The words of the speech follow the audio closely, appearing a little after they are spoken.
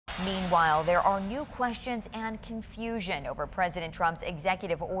Meanwhile, there are new questions and confusion over President Trump's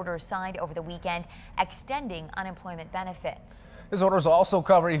executive order signed over the weekend extending unemployment benefits. His orders also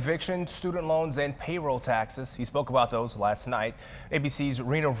cover eviction, student loans, and payroll taxes. He spoke about those last night. ABC's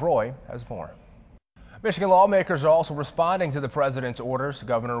Rena Roy has more. Michigan lawmakers are also responding to the president's orders.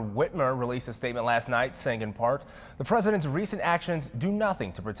 Governor Whitmer released a statement last night saying in part, the president's recent actions do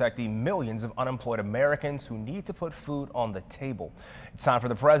nothing to protect the millions of unemployed Americans who need to put food on the table. It's time for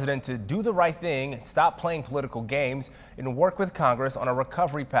the president to do the right thing, stop playing political games, and work with Congress on a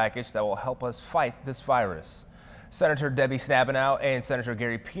recovery package that will help us fight this virus. Senator Debbie Stabenow and Senator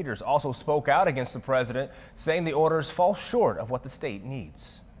Gary Peters also spoke out against the president, saying the orders fall short of what the state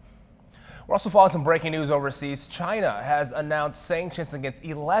needs. We're also following some breaking news overseas. China has announced sanctions against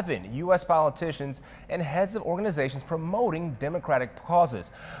 11 U.S. politicians and heads of organizations promoting Democratic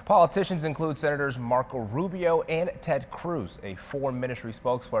causes. Politicians include Senators Marco Rubio and Ted Cruz. A foreign ministry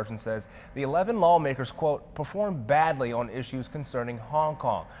spokesperson says the 11 lawmakers, quote, performed badly on issues concerning Hong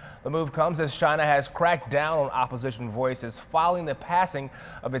Kong. The move comes as China has cracked down on opposition voices following the passing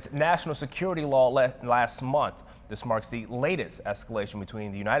of its national security law last month. This marks the latest escalation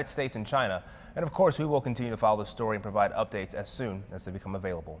between the United States and China. And of course, we will continue to follow the story and provide updates as soon as they become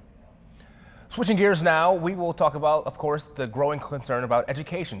available. Switching gears now, we will talk about, of course, the growing concern about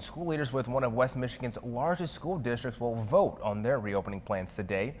education. School leaders with one of West Michigan's largest school districts will vote on their reopening plans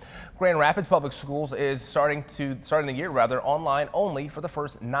today. Grand Rapids Public Schools is starting the year online only for the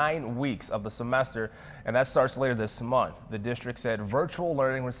first 9 weeks of the semester, and that starts later this month. The district said virtual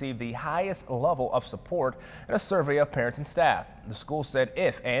learning received the highest level of support in a survey of parents and staff. The school said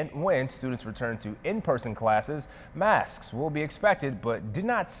if and when students return to in-person classes, masks will be expected, but did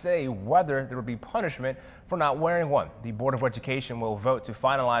not say whether there will be punishment for not wearing one. The Board of Education will vote to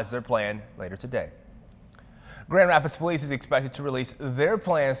finalize their plan later today. Grand Rapids Police is expected to release their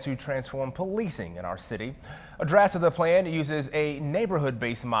plans to transform policing in our city. A draft of the plan uses a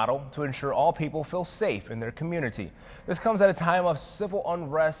neighborhood-based model to ensure all people feel safe in their community. This comes at a time of civil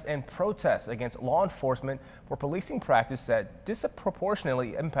unrest and protests against law enforcement for policing practice that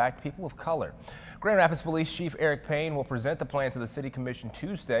disproportionately impact people of color. Grand Rapids Police Chief Eric Payne will present the plan to the City Commission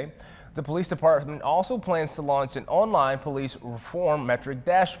Tuesday. The police department also plans to launch an online police reform metric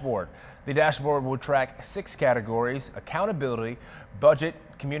dashboard. The dashboard will track 6 categories: accountability, budget,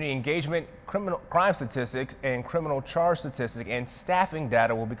 community engagement, crime statistics, and criminal charge statistics, and staffing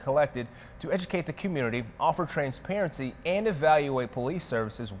data will be collected to educate the community, offer transparency, and evaluate police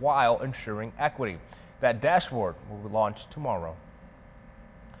services while ensuring equity. That dashboard will be launched tomorrow.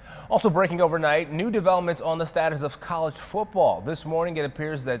 Also breaking overnight, new developments on the status of college football. This morning, it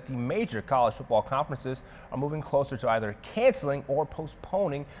appears that the major college football conferences are moving closer to either canceling or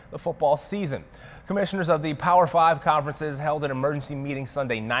postponing the football season. Commissioners of the Power 5 conferences held an emergency meeting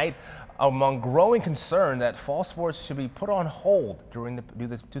Sunday night among growing concern that fall sports should be put on hold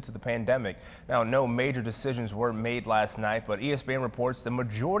due to the pandemic. Now, no major decisions were made last night, but ESPN reports the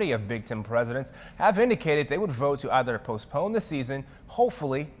majority of Big Ten presidents have indicated they would vote to either postpone the season,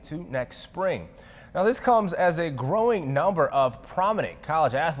 hopefully to next spring. Now, this comes as a growing number of prominent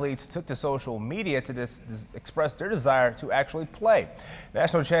college athletes took to social media to express their desire to actually play.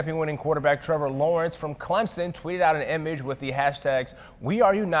 National champion winning quarterback Trevor Lawrence from Clemson tweeted out an image with the hashtags "We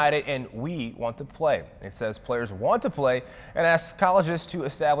are united" and "We want to play." It says players want to play and asks colleges to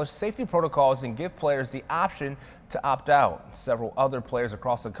establish safety protocols and give players the option to opt out. Several other players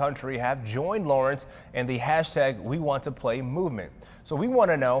across the country have joined Lawrence and the hashtag "We want to play" movement. So we want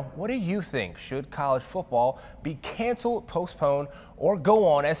to know, what do you think? Should college football be canceled, postponed, or go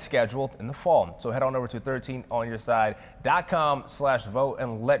on as scheduled in the fall? So head on over to 13onyourside.com/vote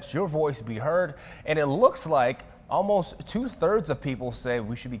and let your voice be heard. And it looks like almost 2/3 of people say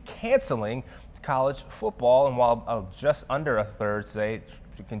we should be canceling college football, and while just under 1/3 say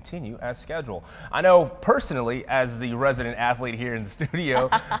to continue as scheduled. I know personally, as the resident athlete here in the studio,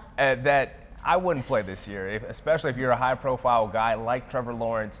 that I wouldn't play this year, especially if you're a high-profile guy like Trevor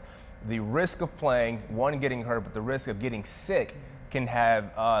Lawrence. The risk of playing, one, getting hurt, but the risk of getting sick can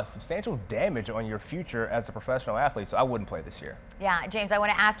have substantial damage on your future as a professional athlete, so I wouldn't play this year. Yeah, James, I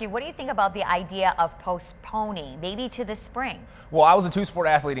want to ask you, what do you think about the idea of postponing, maybe to the spring? Well, I was a 2-sport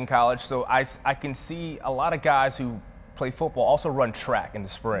athlete in college, so I can see a lot of guys who play football also run track in the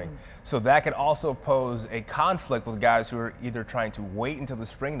spring. So that could also pose a conflict with guys who are either trying to wait until the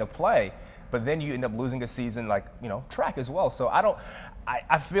spring to play, but then you end up losing a season like, track as well. So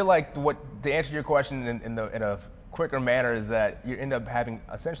I feel like to answer your question in a quicker manner is that you end up having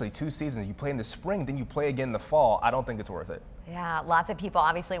essentially 2 seasons. You play in the spring, then you play again in the fall. I don't think it's worth it. Yeah, lots of people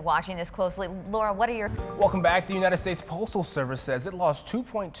obviously watching this closely. Laura, what are your... Welcome back. The United States Postal Service says it lost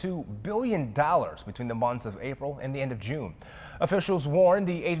 $2.2 billion between the months of April and the end of June. Officials warn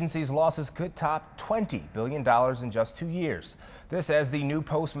the agency's losses could top $20 billion in just 2 years. This as the new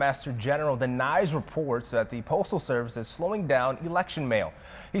Postmaster General denies reports that the Postal Service is slowing down election mail.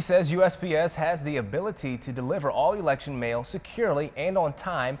 He says USPS has the ability to deliver all election mail securely and on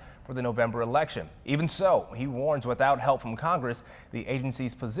time for the November election. Even so, he warns without help from Congress, the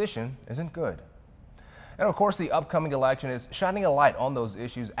agency's position isn't good. And of course, the upcoming election is shining a light on those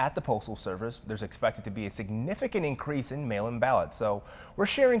issues at the Postal Service. There's expected to be a significant increase in mail-in ballots. So we're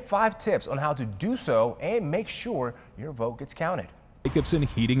sharing 5 tips on how to do so and make sure your vote gets counted. Jacobson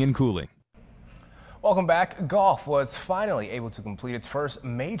Heating and Cooling. Welcome back. Golf was finally able to complete its first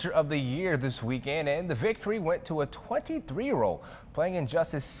major of the year this weekend, and the victory went to a 23-year-old playing in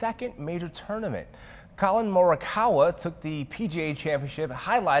just his second major tournament. Collin Morikawa took the PGA Championship,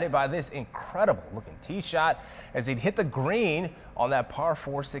 highlighted by this incredible-looking tee shot as he'd hit the green on that par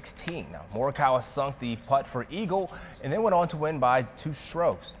 4 16. Now, Morikawa sunk the putt for eagle and then went on to win by 2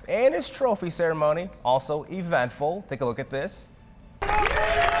 strokes. And his trophy ceremony, also eventful. Take a look at this.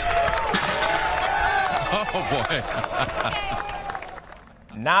 Oh, boy.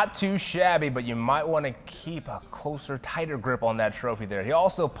 Not too shabby, but you might want to keep a closer, tighter grip on that trophy there. He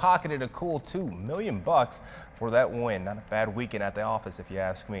also pocketed a cool $2 million for that win. Not a bad weekend at the office, if you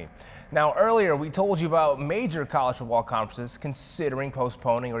ask me. Now, earlier we told you about major college football conferences considering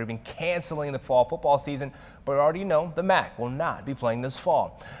postponing or even canceling the fall football season, but already know the MAC will not be playing this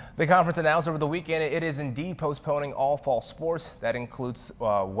fall. The conference announced over the weekend it is indeed postponing all fall sports. That includes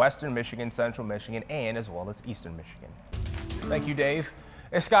Western Michigan, Central Michigan, and as well as Eastern Michigan. Thank you, Dave.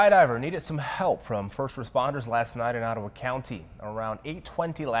 A skydiver needed some help from first responders last night in Ottawa County. Around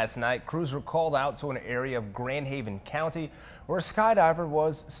 8:20 last night, crews were called out to an area of Grand Haven County where a skydiver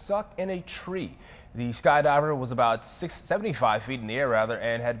was stuck in a tree. The skydiver was about 75 feet in the air,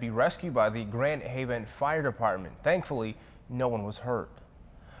 and had to be rescued by the Grand Haven Fire Department. Thankfully, no one was hurt.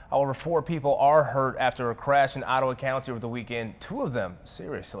 However, 4 people are hurt after a crash in Ottawa County over the weekend, 2 of them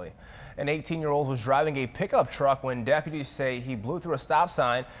seriously. An 18-year-old was driving a pickup truck when deputies say he blew through a stop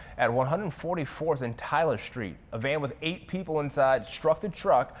sign at 144th and Tyler Street. A van with 8 people inside struck the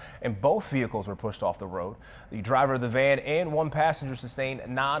truck and both vehicles were pushed off the road. The driver of the van and 1 passenger sustained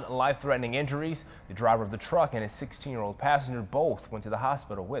non-life-threatening injuries. The driver of the truck and his 16-year-old passenger both went to the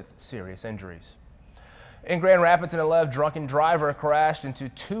hospital with serious injuries. In Grand Rapids, an 11 drunken driver crashed into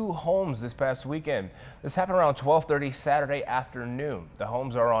 2 homes this past weekend. This happened around 12:30 Saturday afternoon. The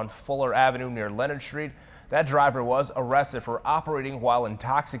homes are on Fuller Avenue near Leonard Street. That driver was arrested for operating while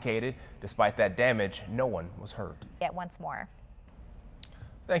intoxicated. Despite that damage, no one was hurt. Yet once more.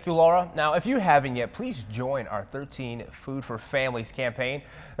 Thank you, Laura. Now, if you haven't yet, please join our 13 Food for Families campaign.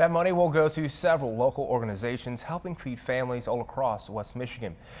 That money will go to several local organizations helping feed families all across West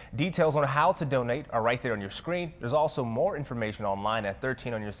Michigan. Details on how to donate are right there on your screen. There's also more information online at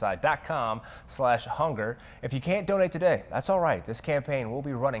 13onyourside.com/hunger. If you can't donate today, that's all right. This campaign will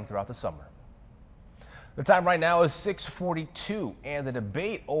be running throughout the summer. The time right now is 6:42, and the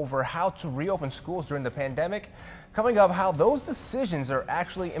debate over how to reopen schools during the pandemic. Coming up, how those decisions are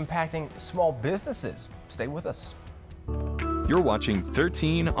actually impacting small businesses. Stay with us. You're watching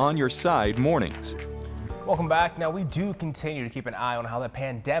 13 on Your Side Mornings. Welcome back. Now, we do continue to keep an eye on how the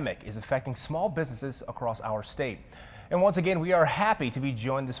pandemic is affecting small businesses across our state. And once again, we are happy to be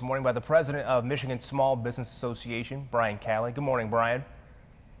joined this morning by the president of Michigan Small Business Association, Brian Calley. Good morning, Brian.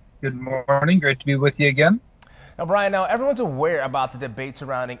 Good morning. Great to be with you again. Now, Brian, everyone's aware about the debate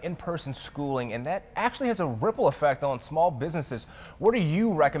surrounding in-person schooling, and that actually has a ripple effect on small businesses. What are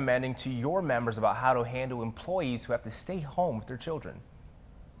you recommending to your members about how to handle employees who have to stay home with their children?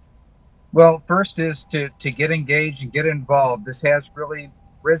 Well, first is to get engaged and get involved. This has really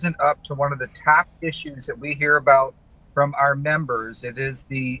risen up to one of the top issues that we hear about from our members. It is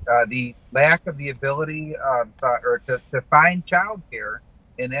the lack of the ability to find childcare,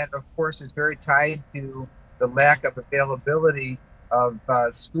 and that, of course, is very tied to the lack of availability of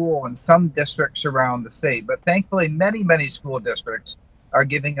school in some districts around the state. But thankfully, many school districts are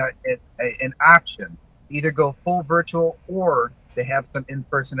giving an option, either go full virtual or to have some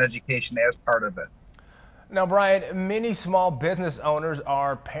in-person education as part of it. Now, Brian, many small business owners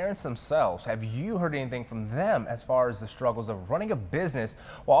are parents themselves. Have you heard anything from them as far as the struggles of running a business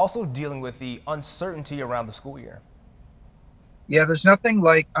while also dealing with the uncertainty around the school year? Yeah, there's nothing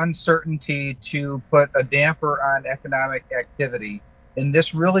like uncertainty to put a damper on economic activity. And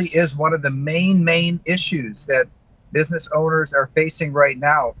this really is one of the main issues that business owners are facing right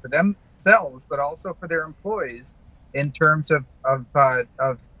now for themselves, but also for their employees, in terms of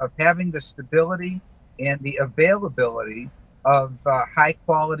having the stability and the availability of high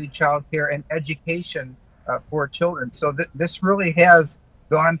quality childcare and education for children. So this really has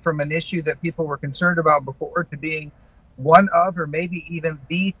gone from an issue that people were concerned about before to being one of, or maybe even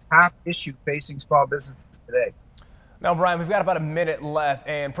the top issue facing small businesses today. Now, Brian, we've got about a minute left,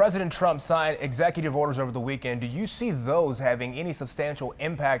 and President Trump signed executive orders over the weekend. Do you see those having any substantial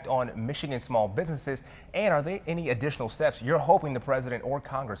impact on Michigan small businesses? And are there any additional steps you're hoping the president or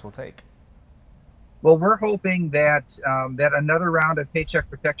Congress will take? Well, we're hoping that that another round of Paycheck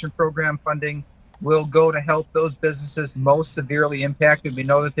Protection Program funding will go to help those businesses most severely impacted. We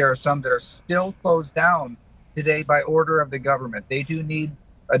know that there are some that are still closed down today by order of the government. They do need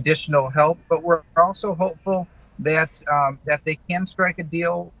additional help, but we're also hopeful that that they can strike a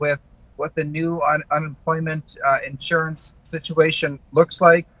deal with what the new unemployment insurance situation looks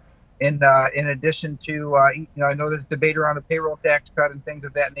like. In addition to, I know there's debate around a payroll tax cut and things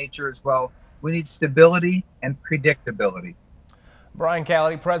of that nature as well. We need stability and predictability. Brian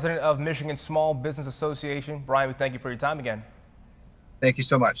Callady, president of Michigan Small Business Association. Brian, we thank you for your time again. Thank you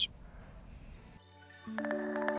so much.